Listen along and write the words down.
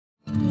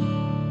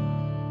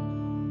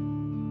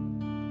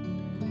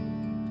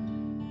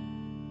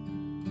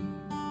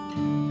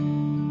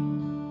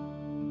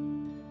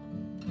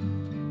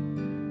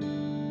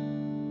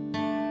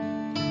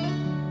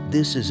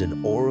This is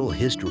an oral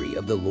history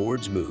of the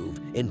Lord's move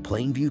in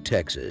Plainview,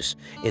 Texas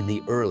in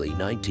the early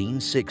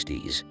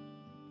 1960s.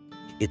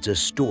 It's a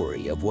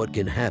story of what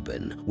can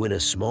happen when a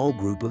small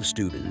group of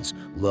students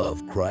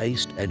love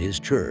Christ and His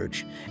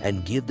church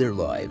and give their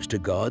lives to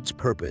God's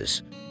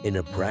purpose in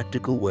a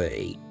practical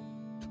way.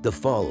 The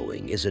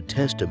following is a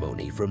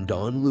testimony from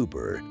Don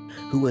Looper,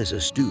 who as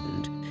a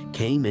student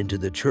came into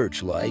the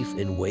church life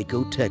in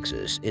Waco,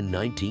 Texas in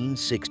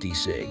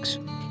 1966.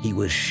 He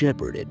was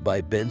shepherded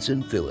by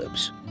Benson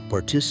Phillips,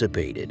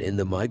 participated in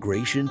the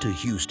migration to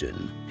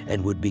Houston,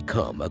 and would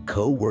become a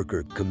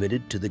co-worker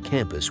committed to the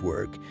campus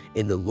work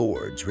in the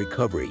Lord's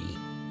recovery.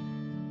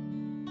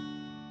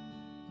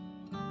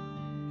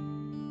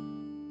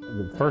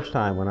 The first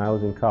time when I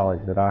was in college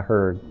that I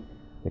heard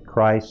that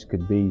Christ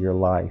could be your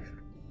life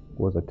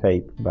was a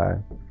tape by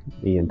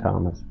Ian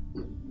Thomas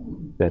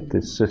that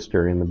this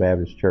sister in the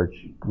Baptist church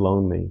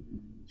loaned me.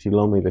 She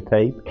loaned me the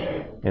tape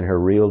and her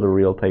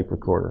reel-to-reel tape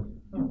recorder.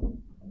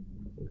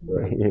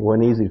 It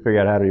wasn't easy to figure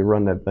out how to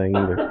run that thing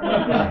either.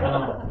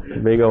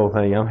 Big old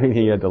thing. I mean,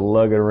 you had to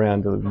lug it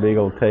around to the big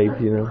old tape,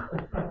 you know.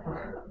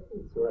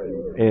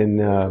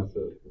 And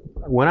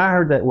when I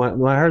heard that,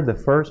 when I heard the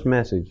first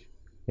message,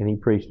 and he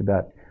preached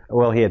about,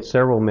 well, he had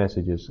several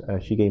messages.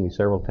 She gave me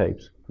several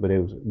tapes, but it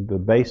was the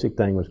basic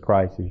thing was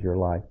Christ is your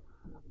life.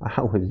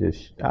 I was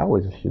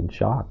in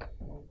shock.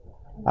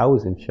 I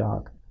was in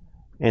shock.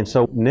 And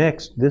so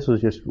next, this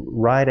was just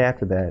right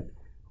after that,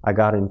 I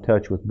got in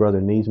touch with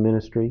Brother Nee's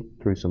ministry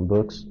through some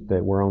books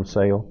that were on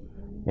sale.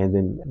 And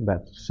then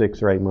about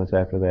 6 or 8 months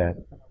after that,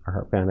 I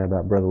found out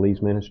about Brother Lee's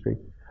ministry.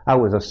 I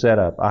was a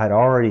setup. I had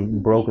already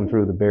broken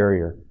through the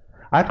barrier.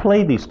 I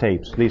played these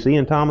tapes, these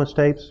Ian Thomas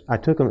tapes. I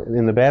took them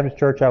in the Baptist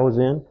church I was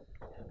in.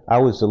 I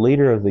was the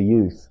leader of the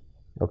youth,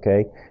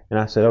 okay? And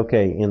I said,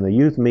 okay, in the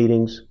youth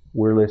meetings,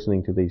 we're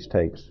listening to these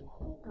tapes.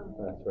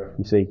 That's right.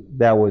 You see,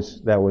 that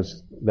was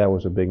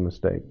a big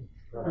mistake.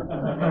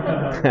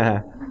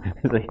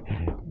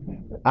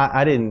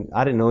 I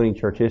didn't know any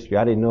church history.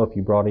 I didn't know if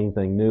you brought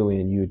anything new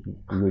in, you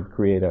would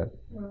create a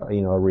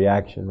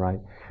reaction, right?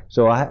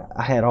 So I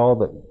had all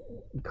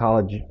the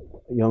college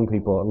young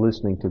people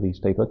listening to these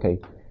tapes. Okay,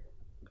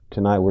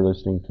 tonight we're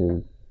listening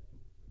to,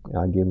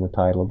 I give them the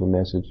title of the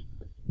message,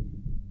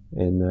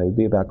 and it'd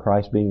be about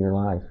Christ being your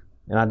life.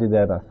 And I did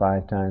that about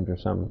 5 times or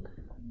something.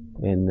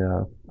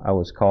 And I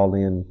was called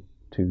in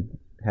to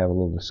have a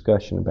little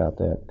discussion about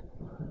that.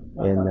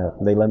 And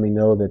they let me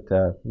know that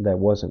that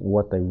wasn't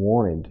what they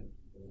wanted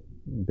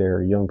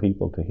their young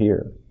people to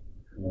hear,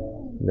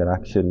 that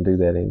I shouldn't do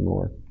that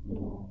anymore.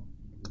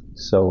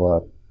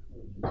 So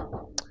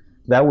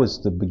that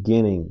was the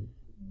beginning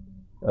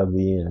of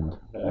the end.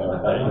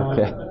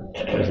 Okay,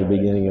 it was the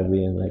beginning of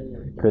the end.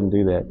 I couldn't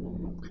do that.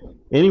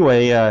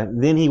 Anyway,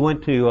 then he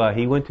went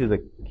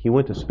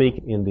to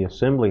speak in the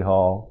assembly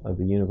hall of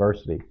the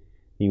university.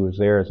 He was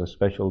there as a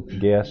special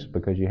guest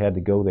because you had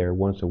to go there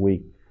once a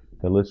week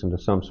to listen to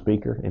some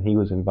speaker, and he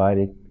was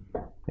invited.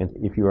 And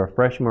if you were a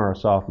freshman or a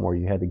sophomore,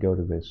 you had to go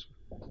to this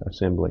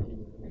assembly.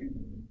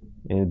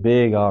 In a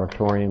big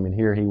auditorium, and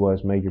here he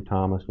was, Major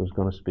Thomas was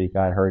going to speak.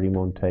 I heard him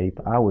on tape.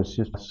 I was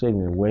just sitting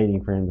there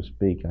waiting for him to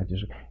speak.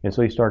 And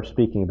so he started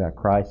speaking about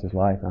Christ's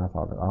life, and I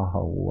thought,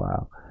 oh,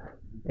 wow.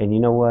 And you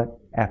know what?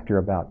 After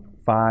about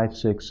 5,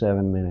 6,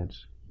 7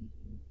 minutes,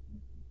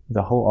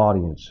 the whole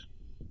audience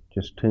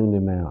just tuned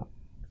him out.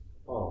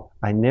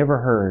 I never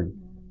heard.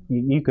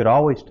 You could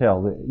always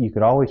tell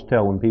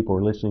when people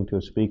were listening to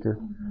a speaker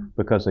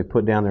because they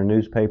put down their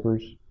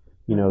newspapers,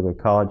 the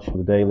college,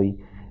 the daily,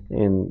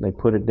 and they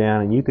put it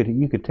down, and you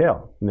could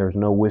tell. And there was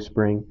no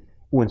whispering.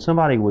 When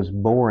somebody was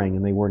boring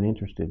and they weren't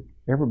interested,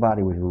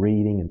 everybody was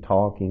reading and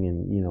talking,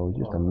 and it was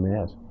just a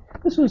mess.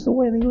 This was the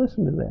way they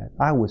listened to that.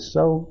 I was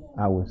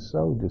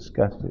so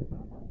disgusted.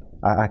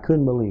 I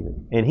couldn't believe it.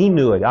 And he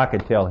knew it. I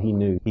could tell he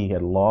knew he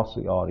had lost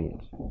the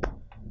audience.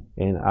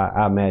 And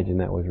I imagine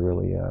that was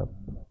really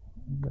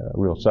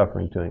real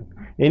suffering to him.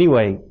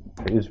 Anyway,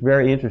 it was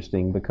very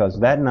interesting because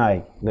that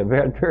night, that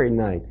very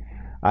night,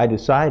 I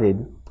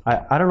decided,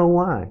 I don't know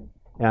why,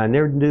 and I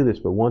never do this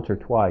but once or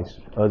twice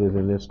other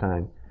than this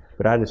time,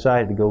 but I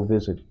decided to go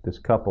visit this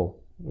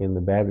couple in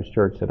the Baptist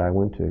church that I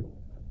went to.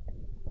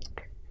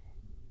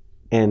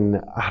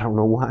 And I don't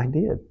know why I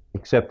did,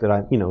 except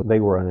that they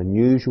were an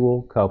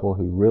unusual couple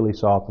who really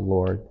sought the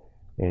Lord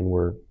and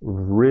were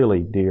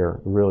really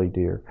dear, really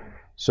dear.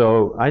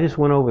 So I just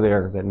went over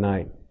there that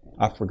night.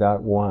 I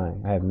forgot why.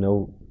 I have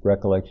no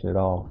recollection at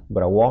all.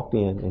 But I walked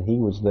in and he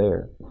was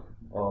there.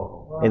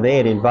 And they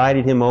had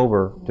invited him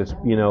over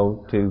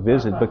to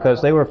visit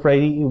because they were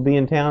afraid he would be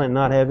in town and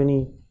not have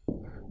any,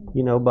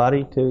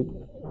 body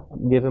to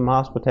give him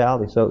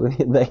hospitality. So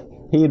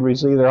he had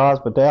received their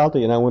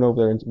hospitality, and I went over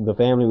there and the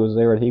family was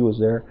there and he was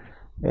there.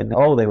 And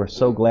they were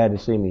so glad to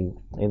see me.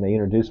 And they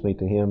introduced me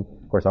to him.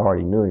 Of course, I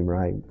already knew him,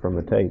 right, from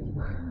the tape.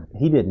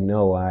 He didn't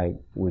know I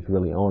was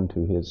really on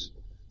to his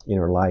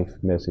inner life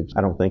message.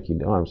 I don't think he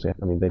did, honestly.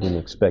 I mean, they didn't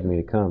expect me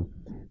to come.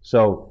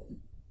 So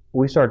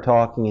we started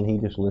talking, and he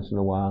just listened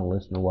a while.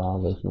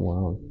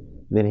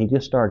 Then he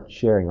just started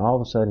sharing. All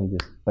of a sudden,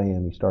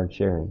 he started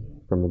sharing.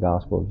 from the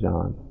Gospel of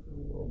John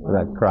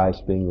about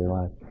Christ being your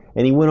life.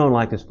 And he went on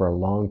like this for a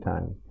long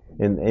time.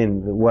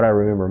 And what I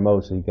remember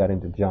most is he got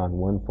into John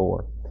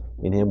 1:4.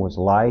 In him was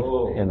life,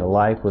 and the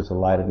life was the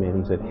light of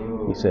men.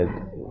 He said,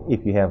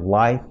 if you have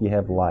life, you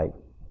have light.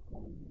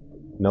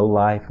 No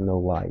life, no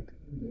light.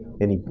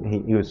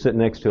 And he was sitting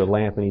next to a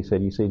lamp, and he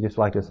said, you see, just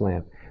like this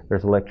lamp,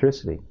 there's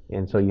electricity,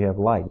 and so you have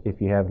light. If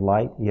you have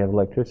light, you have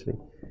electricity.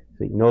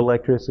 See, no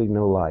electricity,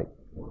 no light.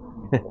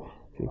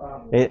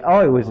 It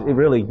was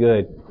really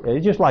good.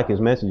 It's just like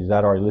his messages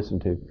I'd already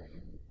listened to.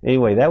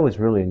 Anyway, that was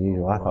really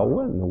unusual. I thought,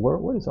 what in the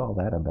world? What is all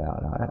that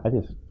about? I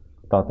just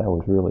thought that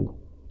was really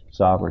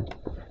sovereign.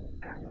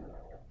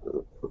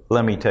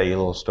 Let me tell you a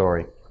little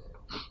story.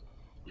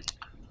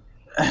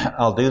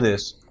 I'll do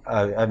this.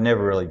 I've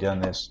never really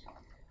done this.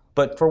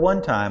 But for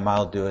one time,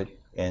 I'll do it,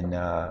 and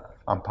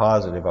I'm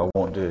positive I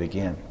won't do it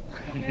again.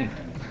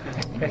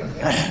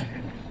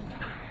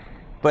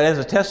 But as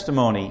a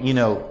testimony,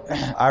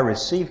 I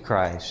received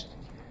Christ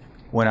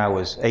when I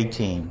was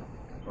 18.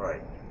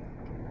 Right.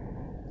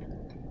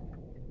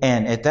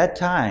 And at that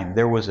time,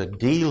 there was a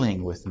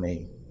dealing with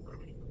me.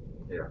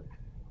 Yeah.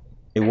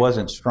 It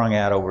wasn't strung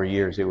out over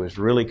years. It was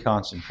really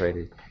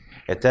concentrated.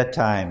 At that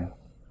time,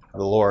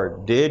 the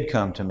Lord did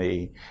come to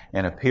me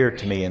and appear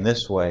to me in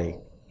this way.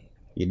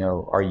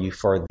 Are you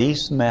for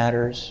these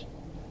matters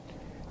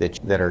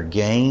that are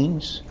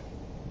gains?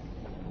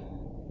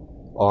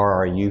 Or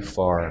are you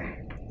for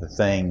the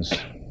things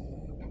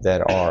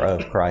that are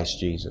of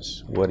Christ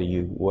Jesus? What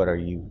are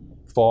you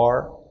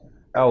for?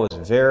 I was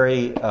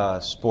very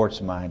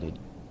sports-minded.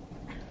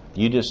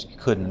 You just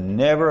could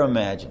never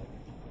imagine.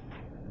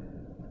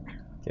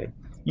 Okay,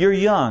 you're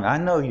young. I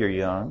know you're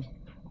young.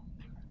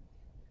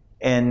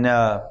 And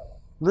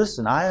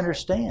listen, I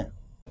understand.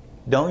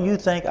 Don't you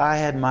think I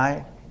had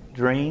my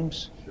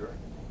dreams? Sure.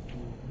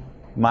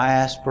 My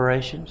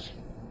aspirations?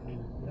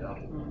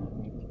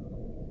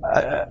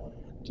 Yeah.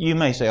 You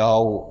may say,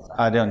 oh,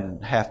 I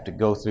didn't have to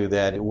go through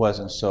that. It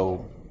wasn't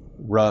so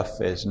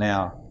rough as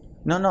now.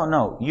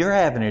 No. You're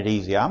having it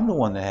easy. I'm the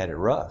one that had it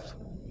rough.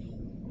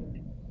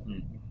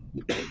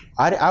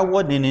 I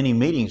wasn't in any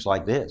meetings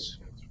like this.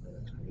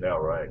 Yeah,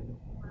 right.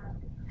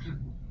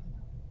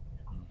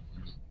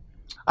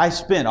 I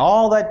spent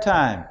all that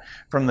time,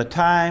 from the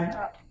time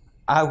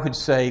I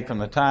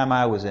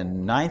was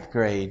in 9th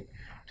grade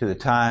to the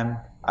time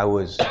I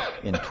was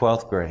in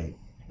 12th grade.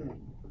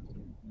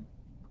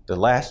 The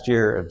last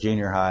year of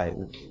junior high,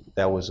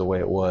 that was the way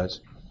it was.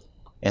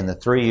 And the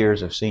 3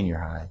 years of senior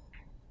high,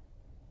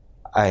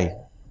 I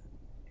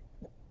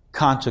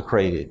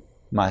consecrated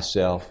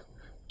myself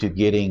to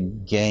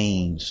getting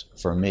gains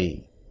for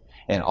me.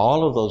 And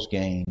all of those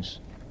gains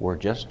were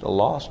just a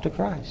loss to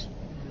Christ.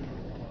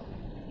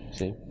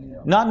 See?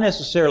 Not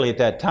necessarily at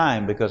that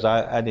time, because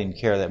I didn't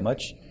care that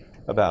much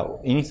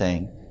about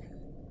anything.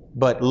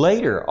 But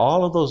later,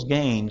 all of those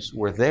gains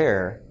were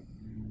there,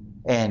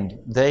 and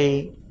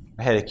they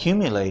had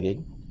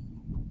accumulated,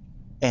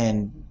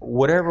 and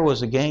whatever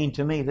was a gain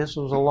to me, this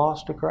was a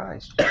loss to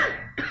Christ.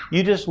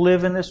 You just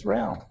live in this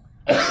realm.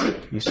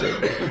 You see.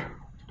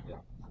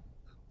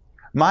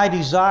 My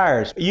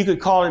desires, you could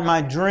call it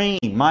my dream,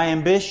 my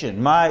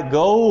ambition, my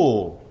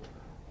goal.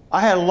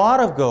 I had a lot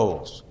of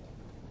goals.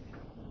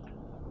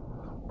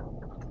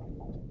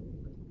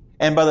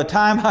 And by the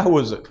time I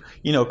was,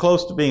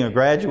 close to being a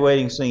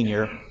graduating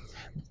senior,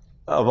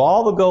 of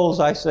all the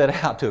goals I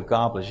set out to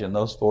accomplish in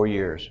those 4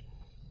 years,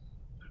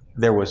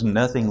 there was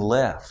nothing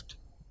left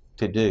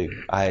to do.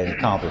 I had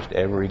accomplished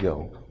every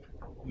goal.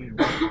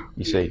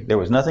 You see, there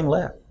was nothing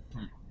left.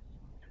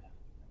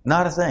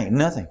 Not a thing,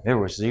 nothing. There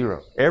was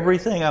zero.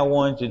 Everything I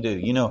wanted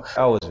to do.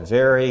 I was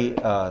very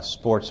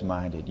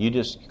sports-minded. You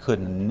just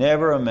could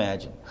never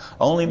imagine.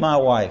 Only my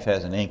wife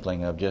has an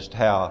inkling of just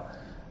how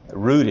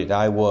rooted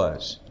I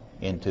was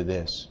into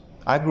this.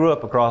 I grew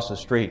up across the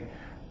street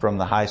from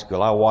the high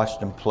school. I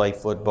watched them play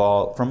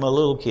football from a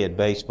little kid,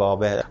 baseball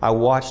bat. I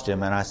watched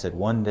them and I said,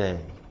 one day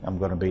I'm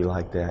going to be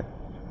like that.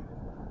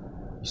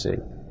 You see.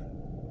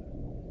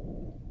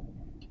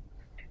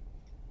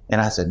 And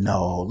I said,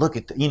 no, look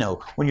at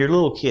when you're a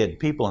little kid,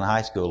 people in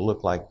high school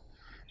look like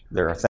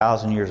they're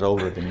 1,000 years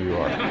older than you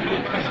are.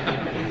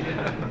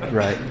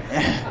 Right?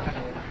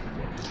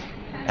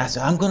 I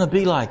said, I'm going to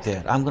be like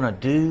that. I'm going to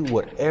do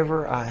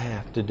whatever I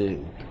have to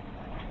do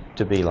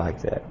to be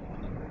like that.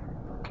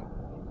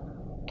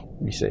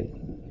 You see.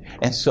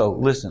 And so,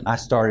 listen, I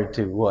started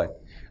to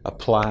what?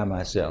 Apply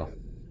myself.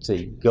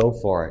 See, go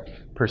for it.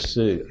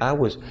 Pursue. I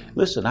was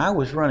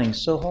running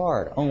so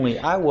hard, only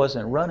I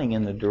wasn't running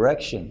in the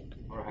direction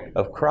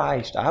of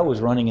Christ. I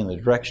was running in the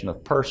direction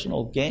of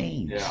personal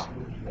gains.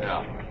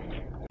 Yeah.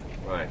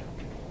 Right.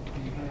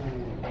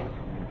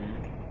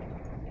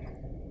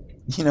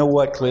 You know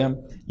what,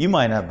 Clem? You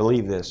might not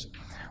believe this,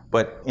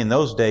 but in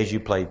those days you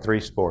played 3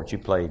 sports. You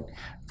played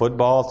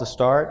football at the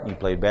start, you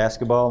played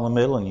basketball in the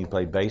middle, and you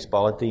played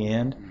baseball at the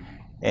end.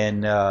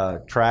 And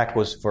track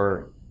was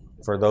for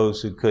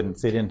those who couldn't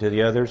fit into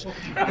the others.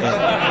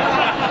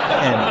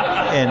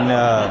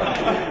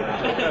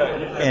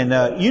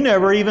 And you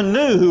never even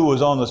knew who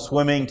was on the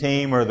swimming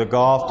team or the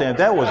golf team.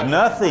 That was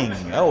nothing.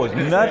 That was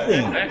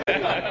nothing.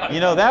 You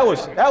know, that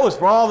was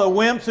for all the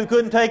wimps who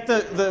couldn't take they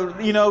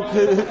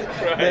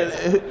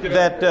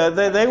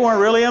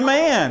weren't really a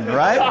man,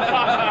 right?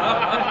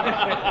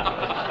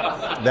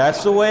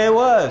 That's the way it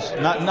was.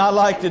 Not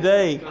like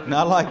today.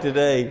 Not like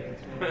today.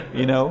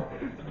 You know.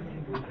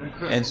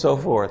 And so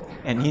forth.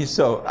 And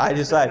so I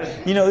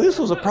decided, this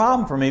was a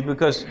problem for me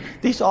because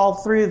all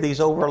three of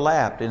these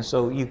overlapped, and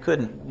so you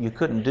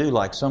couldn't do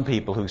like some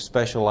people who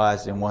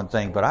specialized in one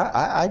thing. But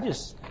I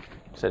just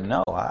said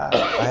no, I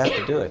have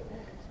to do it.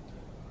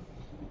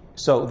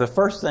 So the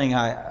first thing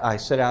I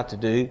set out to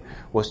do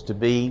was to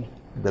be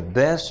the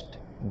best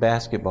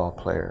basketball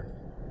player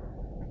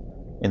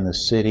in the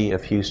city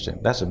of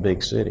Houston. That's a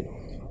big city.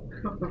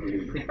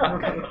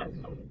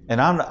 And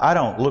I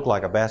don't look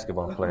like a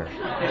basketball player.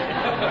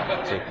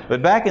 See?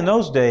 But back in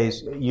those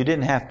days, you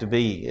didn't have to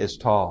be as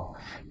tall.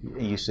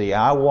 You see,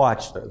 I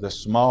watched the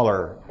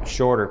smaller,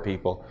 shorter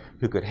people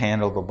who could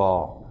handle the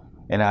ball.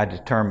 And I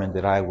determined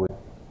that I would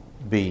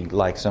be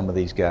like some of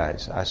these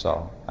guys I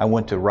saw. I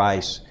went to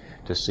Rice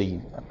to see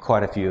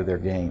quite a few of their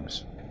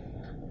games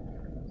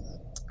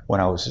when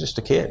I was just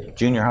a kid,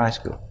 junior high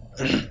school.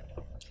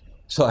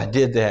 So I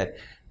did that.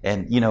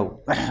 And,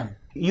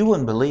 you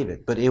wouldn't believe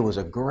it, but it was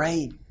a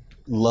great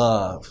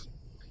love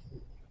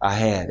I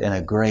had and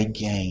a great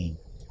gain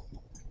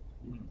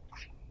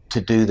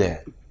to do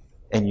that.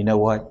 And you know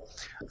what?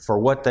 For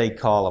what they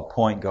call a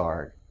point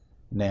guard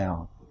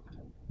now,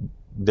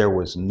 there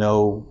was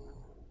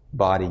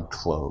nobody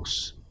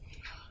close.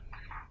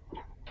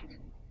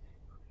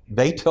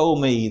 They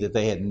told me that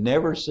they had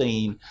never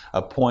seen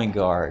a point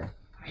guard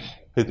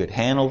who could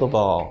handle the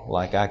ball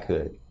like I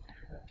could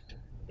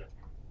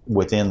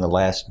within the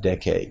last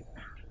decade.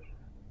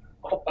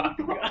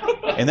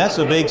 And that's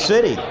a big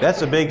city.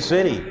 That's a big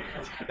city.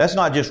 That's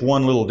not just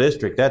one little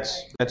district.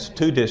 That's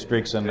two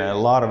districts and a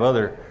lot of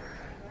other,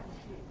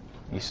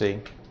 you see.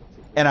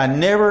 And I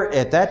never,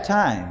 at that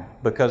time,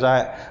 because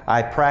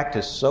I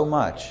practiced so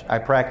much. I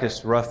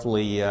practiced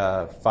roughly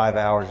 5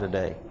 hours a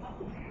day.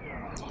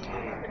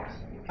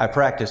 I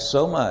practiced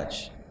so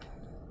much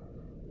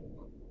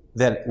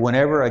that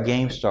whenever a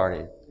game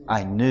started,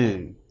 I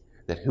knew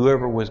that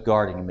whoever was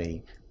guarding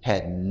me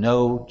had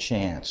no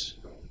chance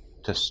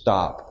to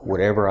stop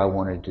whatever I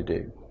wanted to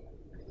do.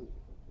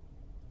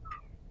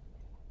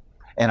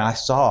 And I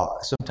saw,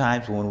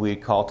 sometimes when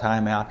we'd call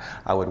timeout,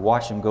 I would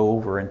watch them go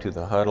over into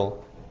the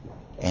huddle,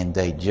 and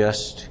they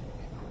just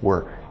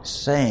were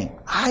saying,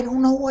 I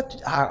don't know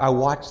what I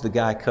watched the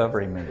guy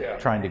covering me,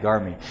 trying to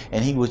guard me,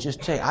 and he was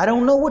just saying, I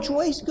don't know which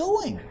way he's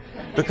going.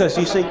 Because,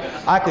 you see,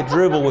 I could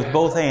dribble with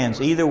both hands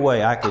either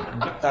way. I could.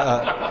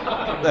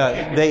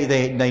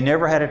 They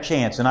never had a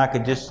chance, and I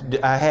could just.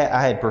 I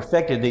had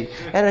perfected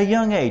at a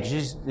young age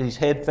these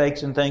head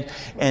fakes and things,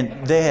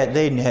 and they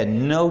had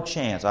no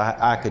chance.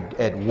 I could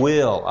at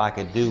will. I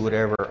could do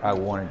whatever I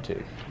wanted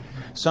to.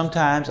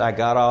 Sometimes I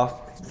got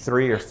off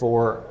 3 or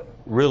 4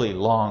 really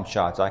long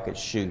shots. I could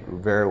shoot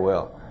very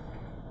well,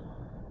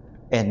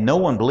 and no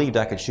one believed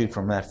I could shoot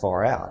from that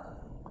far out.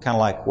 Kind of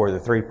like where the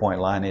 3-point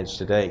line is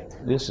today.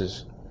 This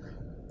is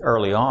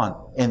early on.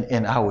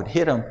 And I would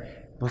hit them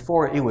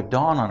before it would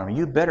dawn on them,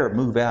 you better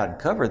move out and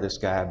cover this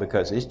guy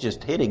because it's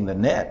just hitting the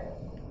net,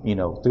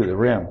 through the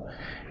rim.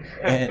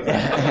 And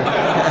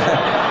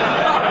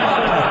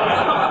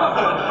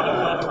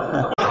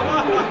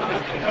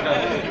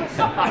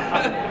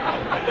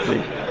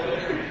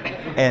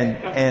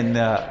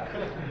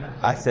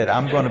I said,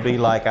 I'm going to be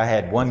like, I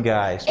had one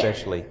guy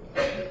especially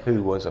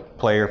who was a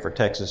player for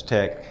Texas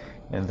Tech,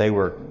 and they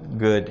were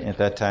good at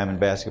that time in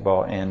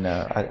basketball. And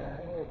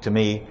to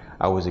me,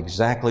 I was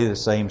exactly the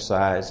same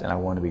size, and I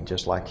wanted to be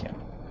just like him.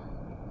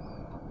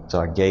 So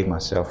I gave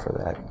myself for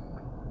that.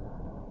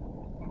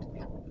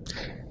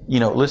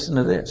 Listen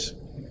to this.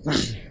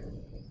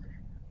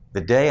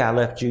 The day I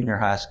left junior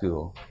high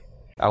school,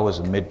 I was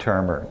a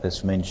midtermer.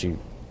 This means you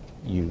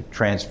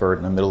transferred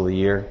in the middle of the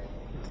year.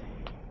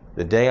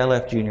 The day I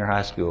left junior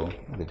high school,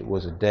 it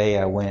was a day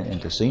I went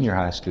into senior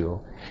high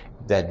school.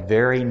 That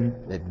very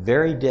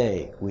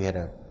day, we had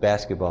a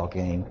basketball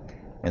game,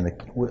 and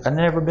I'd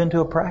never been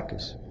to a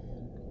practice.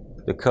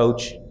 The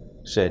coach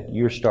said,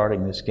 "You're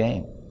starting this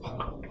game."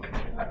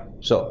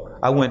 So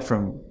I went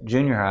from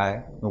junior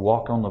high and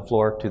walked on the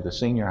floor to the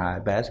senior high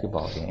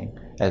basketball game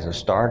as a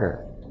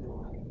starter.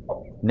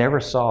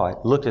 Never saw it.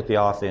 Looked at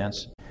the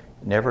offense.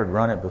 Never had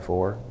run it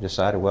before.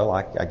 Decided, well,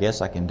 I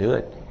guess I can do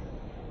it.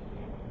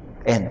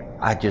 And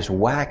I just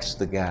waxed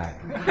the guy.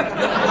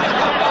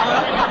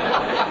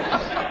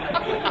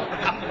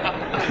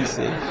 You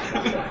see?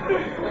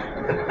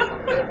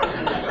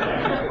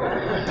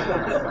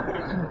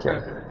 Okay.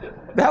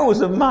 That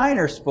was a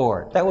minor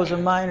sport.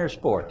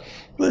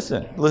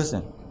 Listen.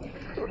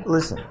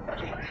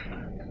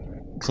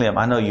 Clem,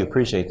 I know you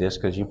appreciate this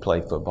because you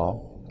play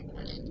football.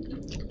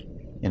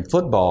 In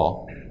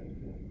football,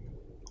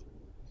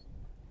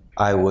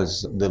 I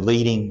was the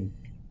leading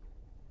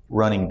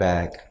running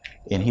back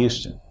in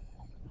Houston.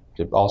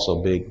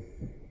 Also big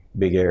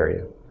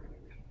area.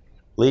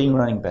 leading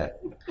running back.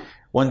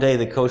 One day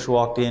the coach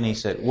walked in, he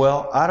said,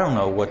 well, I don't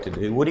know what to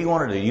do. What do you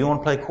want to do? You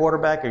want to play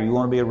quarterback or you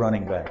want to be a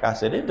running back? I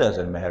said, it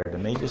doesn't matter to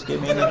me. Just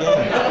get me in the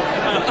game.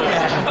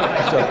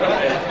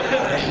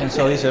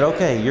 So he said,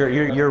 okay,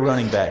 you're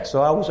running back.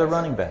 So I was a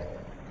running back.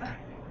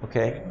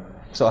 Okay?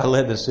 So I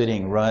led the city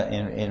in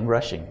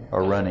rushing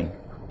or running.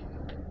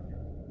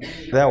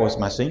 That was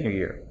my senior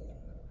year.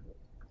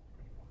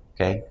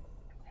 Okay?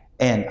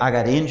 And I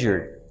got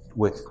injured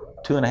with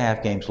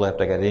 2.5 games left.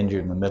 I got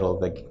injured in the middle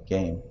of the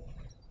game.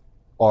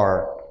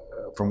 Or,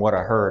 from what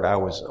I heard, I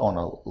was on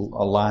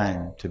a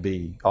line to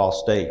be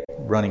all-state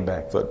running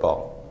back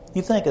football.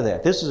 You think of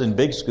that. This is in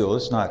big school.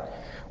 It's not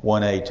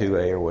 1A,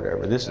 2A, or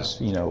whatever. This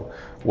is,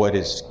 what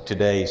is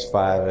today's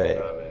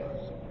 5A.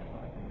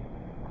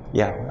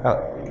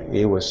 Yeah,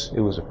 it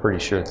was a pretty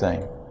sure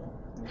thing.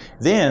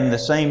 Then, the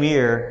same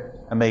year,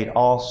 I made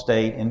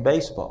all-state in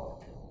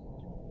baseball.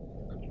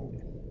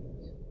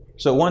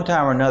 So one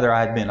time or another, I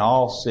had been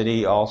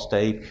all-city,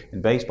 all-state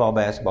in baseball,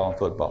 basketball, and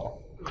football.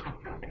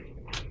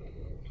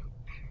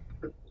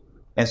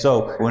 And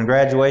so when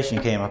graduation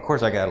came, of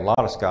course, I got a lot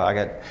of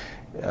scholarships.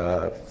 I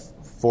got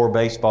 4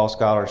 baseball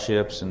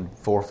scholarships and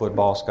 4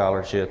 football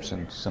scholarships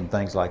and some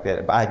things like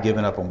that. I had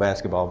given up on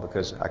basketball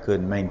because I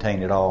couldn't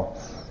maintain it all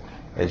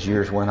as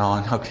years went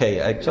on.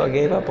 So I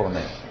gave up on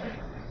that.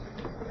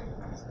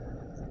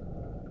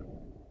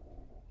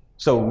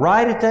 So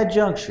right at that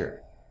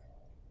juncture,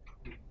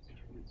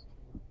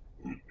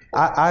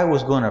 I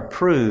was going to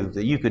prove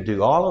that you could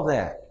do all of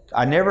that.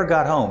 I never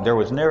got home.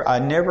 I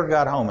never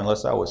got home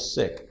unless I was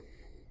sick.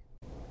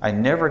 I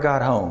never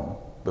got home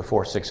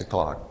before 6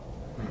 o'clock.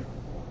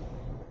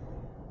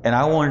 And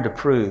I wanted to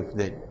prove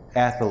that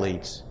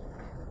athletes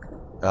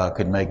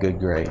could make good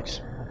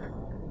grades.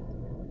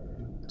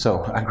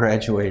 So I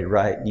graduated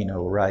right at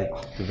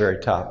the very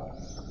top.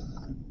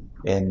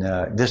 And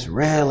this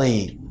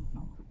really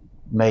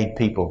made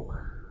people,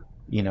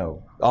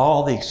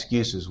 all the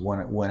excuses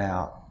went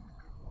out.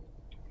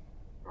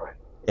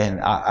 And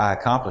I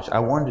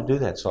wanted to do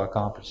that, so I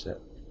accomplished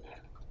that.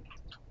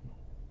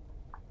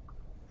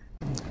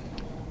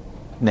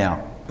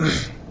 Now,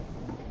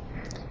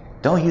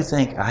 don't you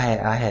think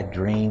I had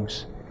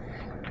dreams?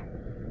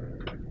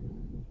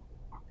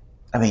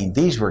 I mean,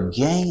 these were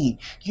gains.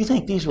 Do you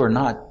think these were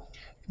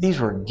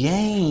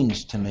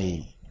gains to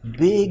me?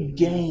 Big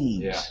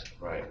gains. Yeah,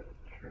 right.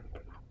 Sure.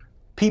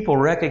 People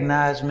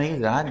recognized me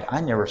that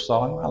I never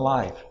saw in my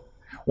life.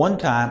 One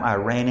time I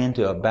ran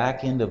into a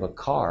back end of a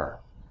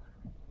car,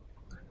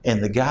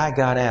 and the guy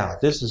got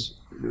out. This is,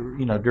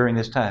 during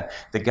this time.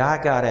 The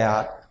guy got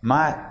out.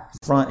 My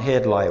front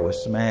headlight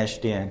was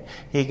smashed in.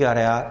 He got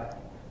out,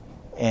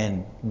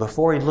 and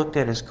before he looked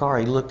at his car,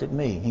 he looked at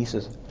me. He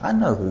says, I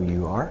know who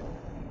you are.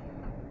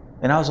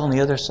 And I was on the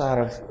other side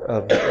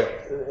of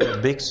the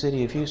big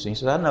city of Houston. He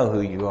says, I know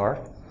who you are.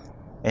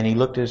 And he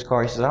looked at his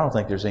car. He says, I don't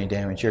think there's any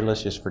damage here.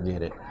 Let's just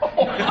forget it.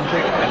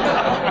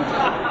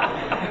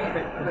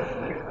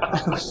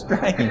 It was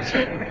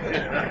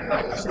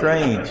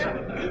strange.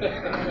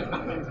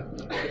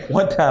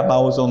 One time I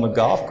was on the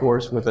golf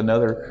course with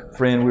another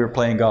friend. We were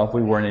playing golf.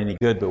 We weren't any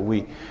good, but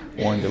we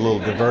wanted a little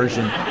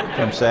diversion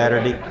from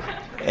Saturday.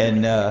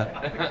 And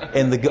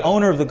the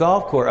owner of the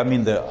golf course,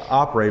 the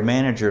operator,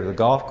 manager of the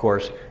golf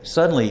course,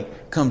 suddenly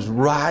comes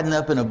riding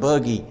up in a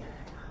buggy,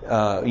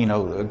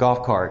 a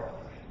golf cart,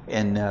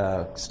 and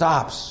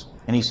stops.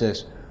 And he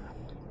says,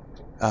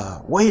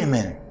 wait a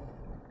minute.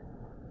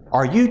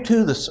 Are you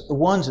two the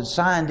ones that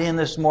signed in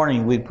this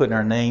morning? We'd put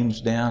our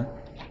names down,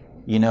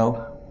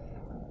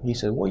 He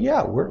said, well,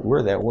 yeah,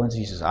 we're that ones.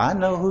 He says, I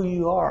know who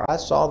you are. I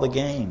saw the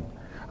game.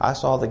 I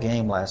saw the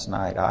game last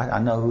night. I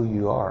know who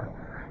you are.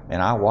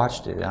 And I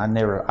watched it. And I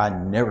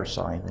never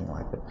saw anything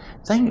like that.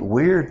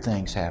 Weird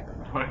things happen.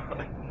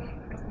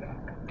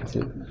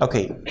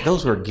 Okay,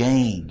 those were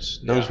gains.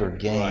 Those were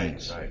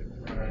gains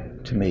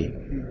to me.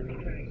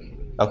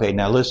 Okay,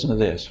 now listen to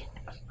this.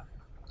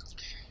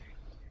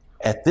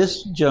 At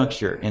this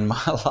juncture in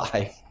my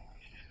life,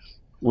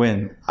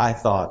 when I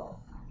thought,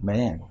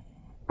 man,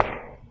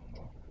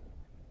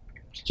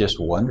 it's just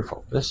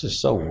wonderful. This is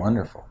so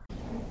wonderful.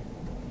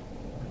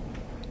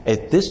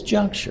 At this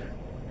juncture,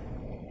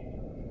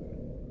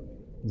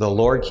 the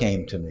Lord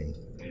came to me.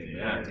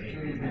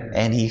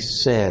 And He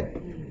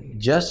said,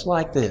 just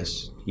like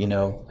this,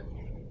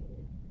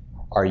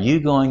 are you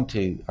going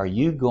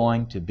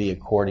to be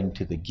according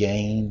to the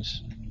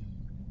gains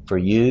for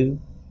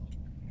you?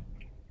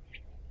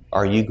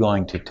 Are you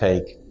going to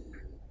take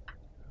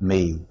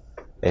me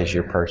as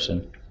your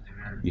person?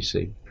 You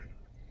see,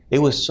 it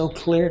was so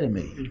clear to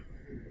me.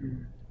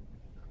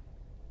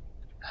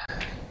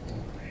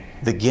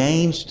 The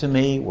gains to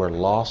me were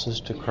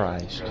losses to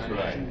Christ. That's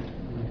right.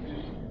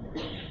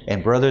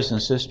 And brothers and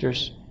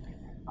sisters,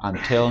 I'm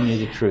telling you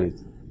the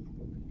truth.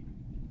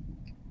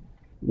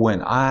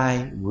 When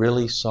I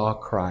really saw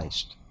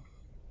Christ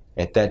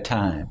at that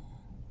time,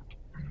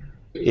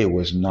 it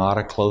was not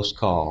a close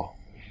call.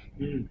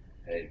 Amen.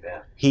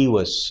 He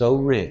was so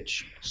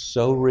rich,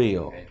 so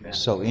real, Amen.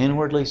 So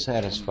inwardly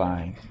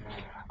satisfying.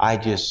 I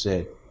just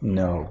said,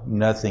 no,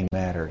 nothing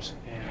matters.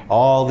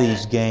 All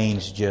these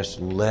gains just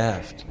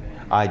left.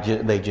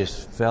 They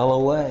just fell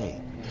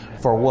away.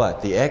 For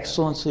what? The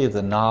excellency of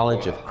the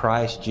knowledge of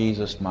Christ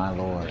Jesus my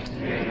Lord.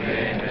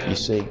 You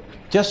see,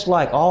 just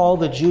like all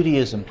the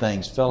Judaism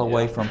things fell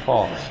away from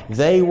Paul,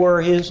 they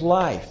were his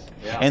life.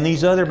 And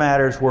these other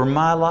matters were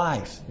my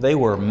life. They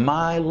were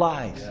my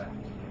life.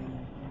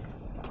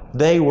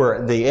 They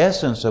were the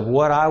essence of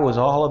what I was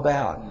all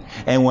about.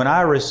 And when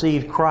I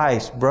received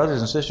Christ, brothers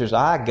and sisters,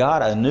 I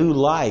got a new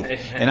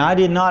life. And I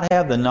did not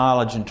have the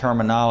knowledge and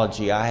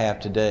terminology I have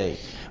today.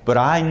 But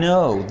I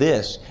know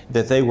this,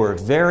 that they were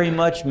very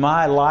much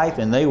my life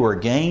and they were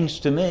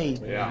gains to me.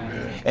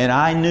 And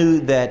I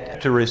knew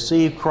that to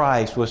receive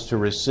Christ was to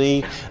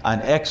receive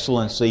an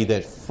excellency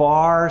that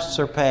far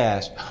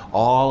surpassed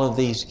all of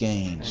these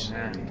gains.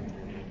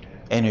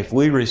 And if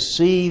we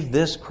receive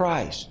this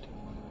Christ,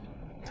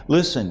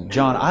 listen,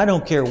 John, I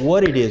don't care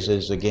what it is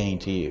as a gain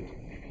to you.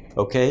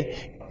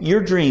 Okay?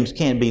 Your dreams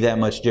can't be that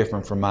much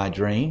different from my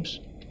dreams.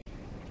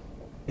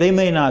 They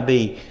may not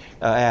be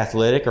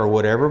athletic or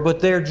whatever,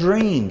 but they're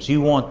dreams. You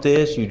want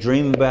this, you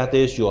dream about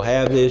this, you'll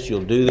have this,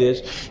 you'll do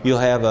this, you'll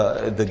have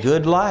the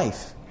good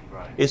life.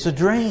 It's a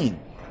dream.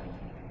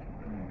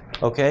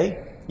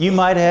 Okay? You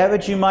might have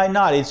it, you might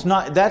not.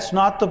 That's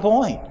not the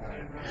point.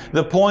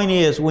 The point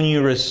is when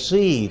you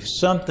receive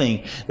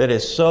something that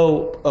is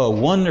so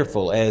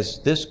wonderful as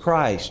this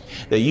Christ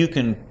that you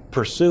can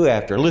pursue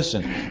after.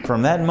 Listen,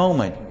 from that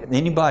moment,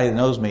 anybody that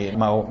knows me,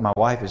 my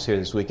wife is here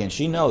this weekend,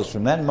 she knows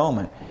from that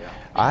moment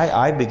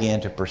I began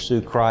to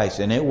pursue Christ,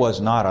 and it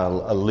was not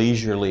a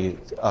leisurely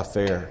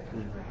affair.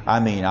 I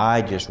mean,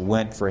 I just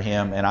went for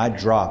Him, and I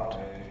dropped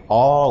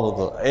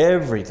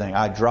everything.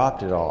 I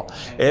dropped it all.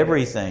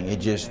 Everything,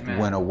 it just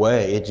went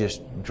away. I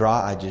just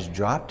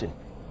dropped it.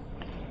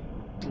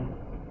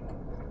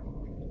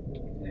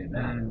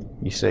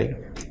 You see?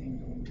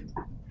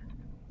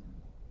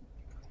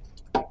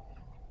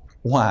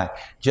 Why?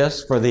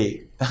 Just for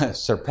the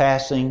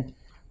surpassing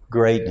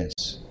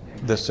greatness,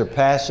 the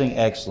surpassing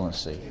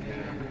excellency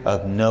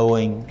of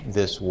knowing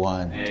this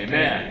one.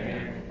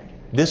 Amen.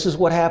 This is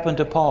what happened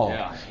to Paul.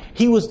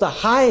 He was the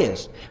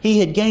highest. He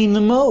had gained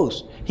the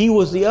most. He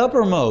was the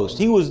uppermost.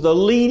 He was the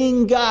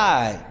leading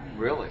guy.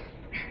 Really?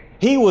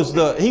 He was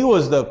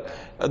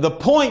the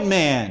point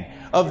man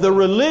of the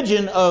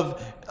religion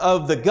of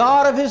the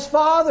God of his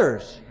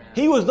fathers.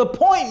 He was the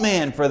point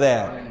man for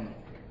that.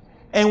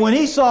 And when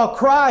he saw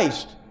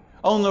Christ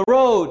on the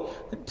road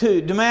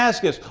to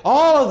Damascus,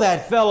 all of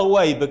that fell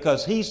away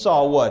because he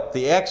saw what?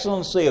 The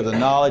excellency of the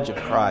knowledge of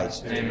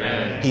Christ.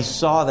 Amen. He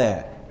saw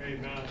that.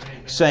 Amen.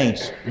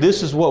 Saints,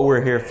 this is what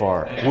we're here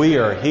for. We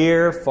are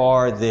here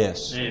for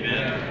this.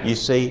 Amen. You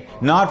see,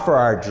 not for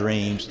our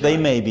dreams. They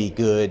may be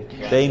good.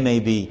 They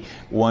may be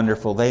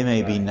wonderful. They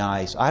may be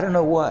nice. I don't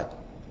know what.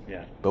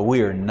 But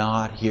we are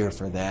not here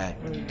for that.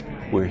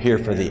 We're here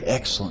for the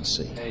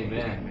excellency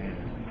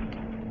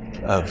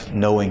of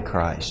knowing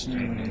Christ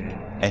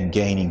and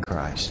gaining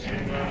Christ.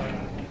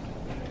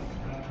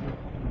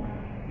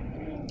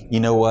 You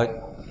know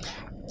what?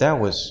 That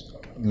was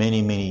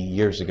many, many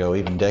years ago,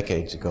 even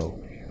decades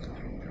ago.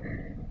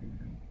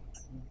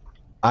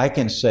 I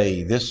can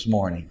say this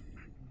morning,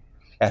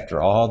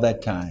 after all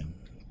that time,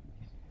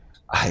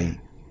 I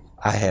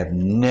have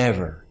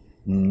never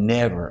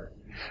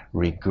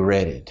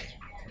regretted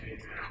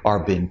or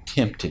been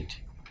tempted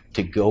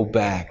to go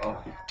back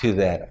to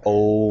that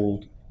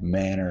old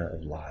manner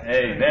of life.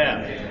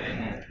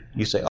 Amen.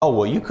 You say, oh,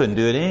 well, you couldn't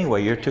do it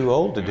anyway. You're too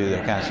old to do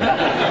that kind of stuff.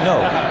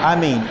 No, I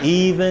mean,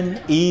 even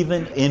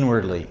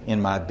inwardly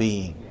in my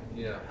being,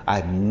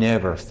 I've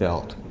never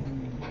felt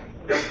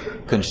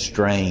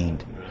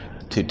constrained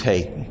to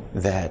take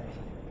that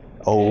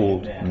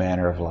old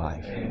manner of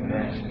life.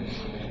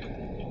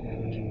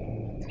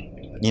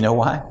 You know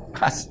why?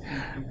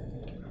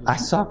 I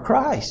saw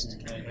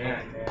Christ.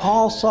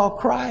 Paul saw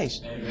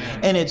Christ.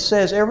 And it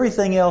says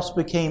everything else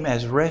became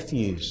as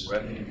refuse.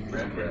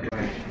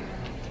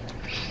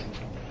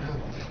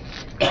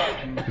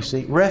 You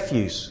see,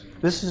 refuse.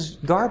 This is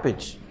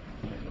garbage.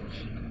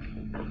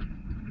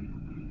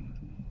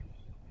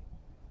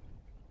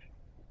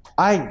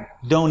 I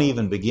don't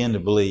even begin to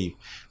believe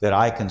that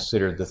I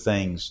consider the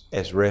things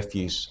as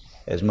refuse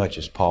as much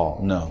as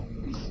Paul. No.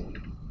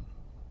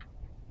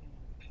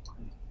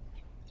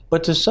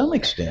 But to some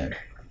extent,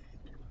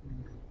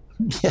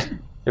 yeah,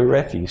 they're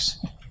refuse.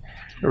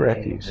 They're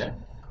refuse.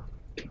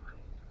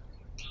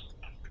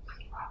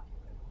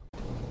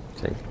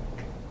 See,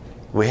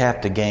 we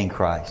have to gain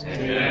Christ.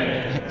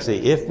 See,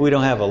 if we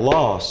don't have a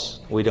loss,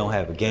 we don't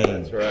have a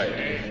gain. That's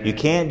right. You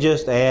can't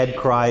just add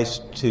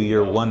Christ to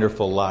your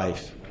wonderful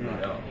life.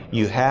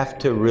 You have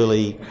to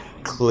really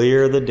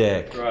clear the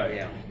deck.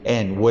 Right.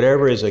 And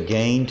whatever is a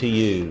gain to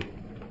you,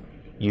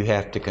 you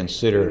have to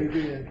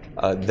consider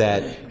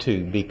that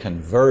to be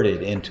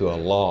converted into a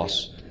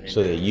loss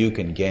so that you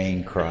can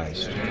gain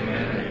Christ.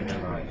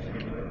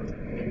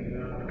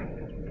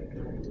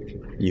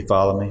 You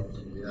follow me?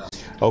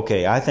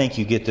 Okay, I think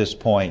you get this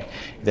point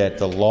that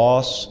the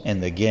loss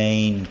and the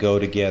gain go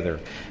together.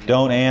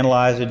 Don't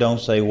analyze it.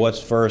 Don't say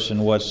what's first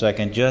and what's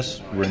second.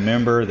 Just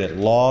remember that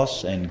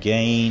loss and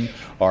gain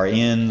are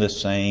in the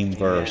same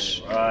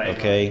verse.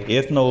 Okay?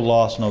 If no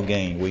loss, no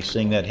gain. We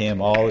sing that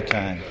hymn all the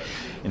time.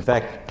 In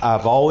fact,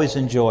 I've always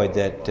enjoyed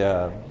that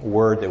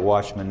word that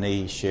Watchman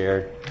Nee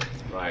shared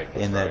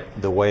in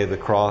the way of the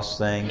cross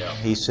thing.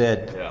 He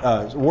said,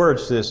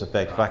 words to this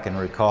effect, if I can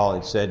recall,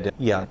 it said,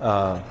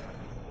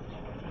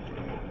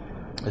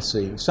 let's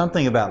see,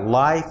 something about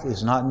life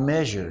is not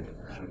measured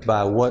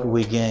by what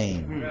we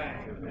gain,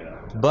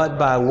 but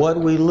by what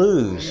we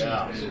lose,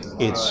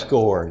 it's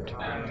scored.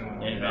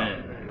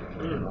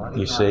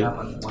 You see?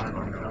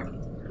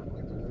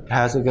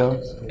 How's it go?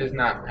 It's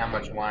not how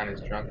much wine is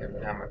drunken,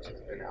 but how much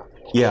has been out.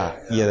 Yeah,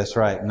 that's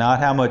right. Not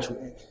how much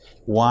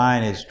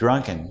wine is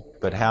drunken,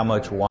 but how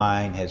much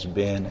wine has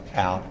been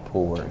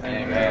outpoured.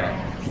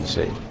 Amen. You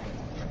see?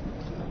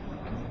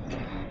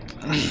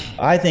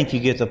 I think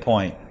you get the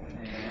point.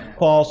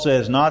 Paul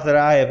says, not that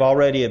I have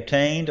already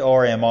obtained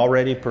or am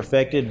already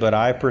perfected, but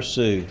I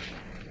pursue.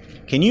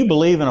 Can you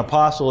believe an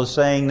apostle is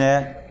saying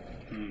that?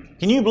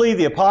 Can you believe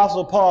the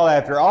Apostle Paul,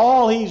 after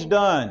all he's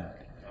done,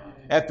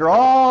 after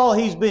all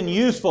he's been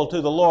useful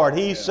to the Lord,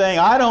 he's saying,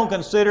 I don't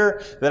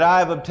consider that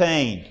I've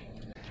obtained.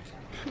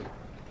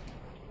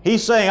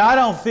 He's saying, I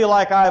don't feel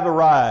like I've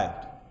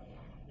arrived.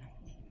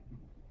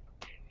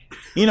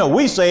 You know,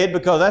 we say it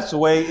because that's the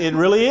way it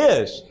really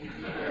is.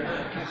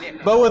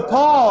 But with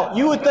Paul,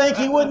 you would think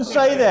he wouldn't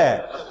say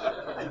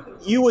that.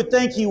 You would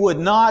think he would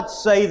not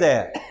say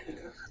that.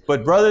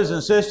 But brothers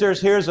and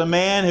sisters, here's a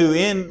man who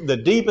in the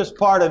deepest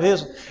part of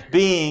his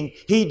being,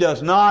 he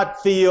does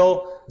not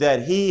feel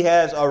that he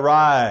has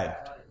arrived.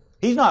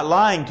 He's not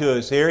lying to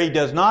us here. He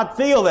does not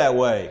feel that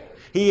way.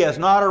 He has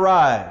not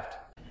arrived.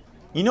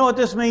 You know what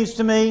this means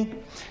to me?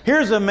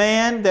 Here's a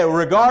man that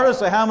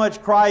regardless of how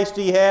much Christ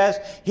he has,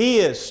 he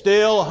is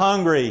still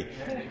hungry.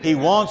 He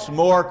wants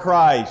more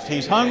Christ.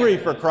 He's hungry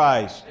for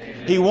Christ.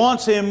 He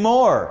wants Him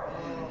more.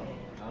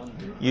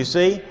 You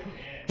see?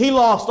 He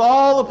lost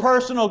all the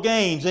personal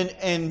gains,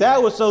 and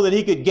that was so that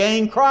he could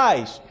gain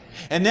Christ.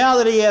 And now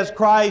that he has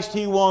Christ,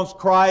 he wants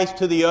Christ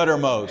to the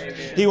uttermost.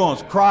 He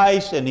wants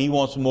Christ and he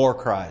wants more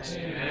Christ.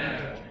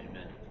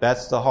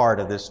 That's the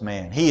heart of this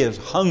man. He is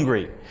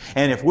hungry.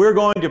 And if we're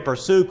going to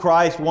pursue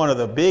Christ, one of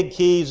the big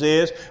keys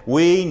is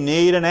we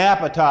need an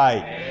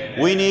appetite.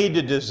 We need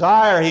to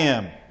desire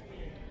Him.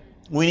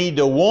 We need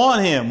to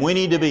want Him. We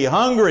need to be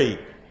hungry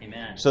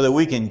so that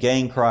we can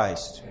gain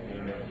Christ.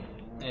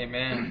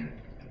 Amen.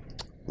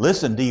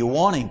 Listen, do you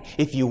want Him?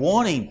 If you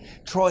want Him,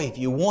 Troy, if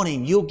you want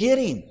Him, you'll get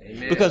Him.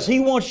 Amen. Because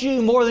He wants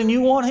you more than you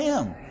want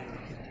Him.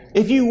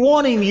 If you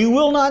want Him, you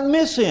will not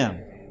miss Him.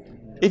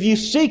 If you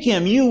seek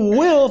Him, you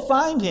will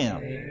find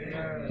Him.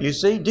 You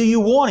see, do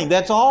you want Him?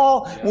 That's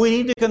all we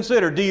need to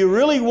consider. Do you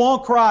really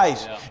want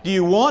Christ? Do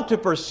you want to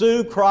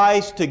pursue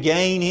Christ to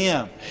gain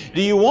Him?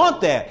 Do you want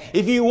that?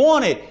 If you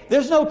want it,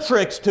 there's no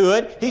tricks to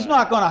it. He's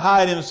not going to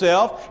hide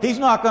Himself. He's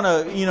not going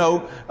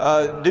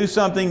to, do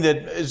something that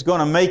is going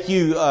to make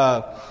you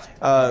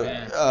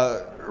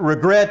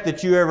regret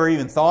that you ever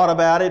even thought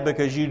about it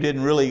because you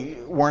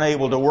weren't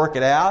able to work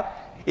it out.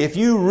 If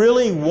you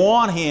really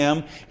want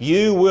Him,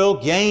 you will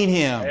gain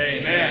Him.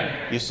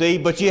 Amen. You see,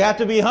 but you have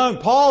to be hungry.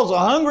 Paul's a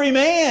hungry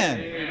man.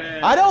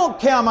 Amen. I don't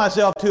count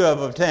myself to have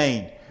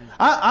obtained.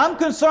 I'm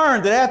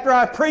concerned that after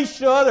I preach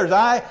to others,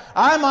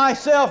 I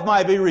myself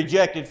might be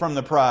rejected from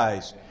the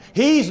prize.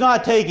 He's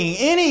not taking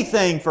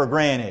anything for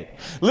granted.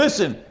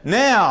 Listen,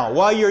 now,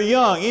 while you're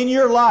young, in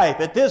your life,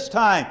 at this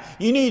time,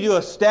 you need to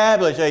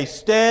establish a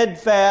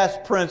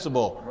steadfast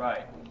principle.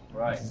 Right.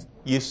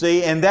 You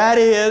see, and that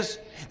is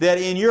that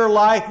in your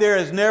life there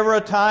is never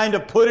a time to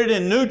put it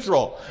in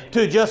neutral,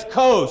 to just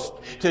coast,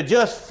 to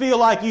just feel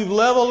like you've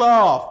leveled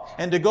off,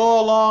 and to go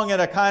along at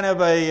a kind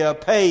of a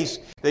pace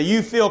that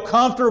you feel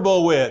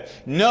comfortable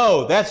with.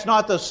 No, that's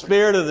not the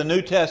spirit of the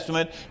New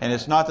Testament, and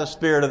it's not the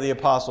spirit of the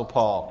Apostle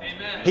Paul.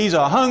 Amen. He's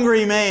a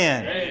hungry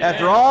man. Amen.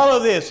 After all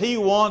of this, he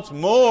wants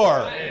more.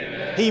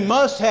 Amen. He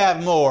must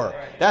have more.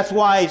 That's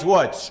why he's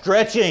what?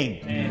 Stretching.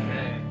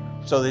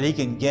 Amen. So that he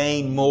can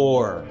gain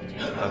more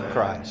of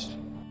Christ.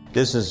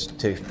 This is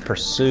to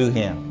pursue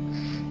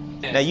Him.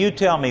 Now you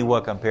tell me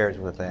what compares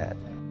with that.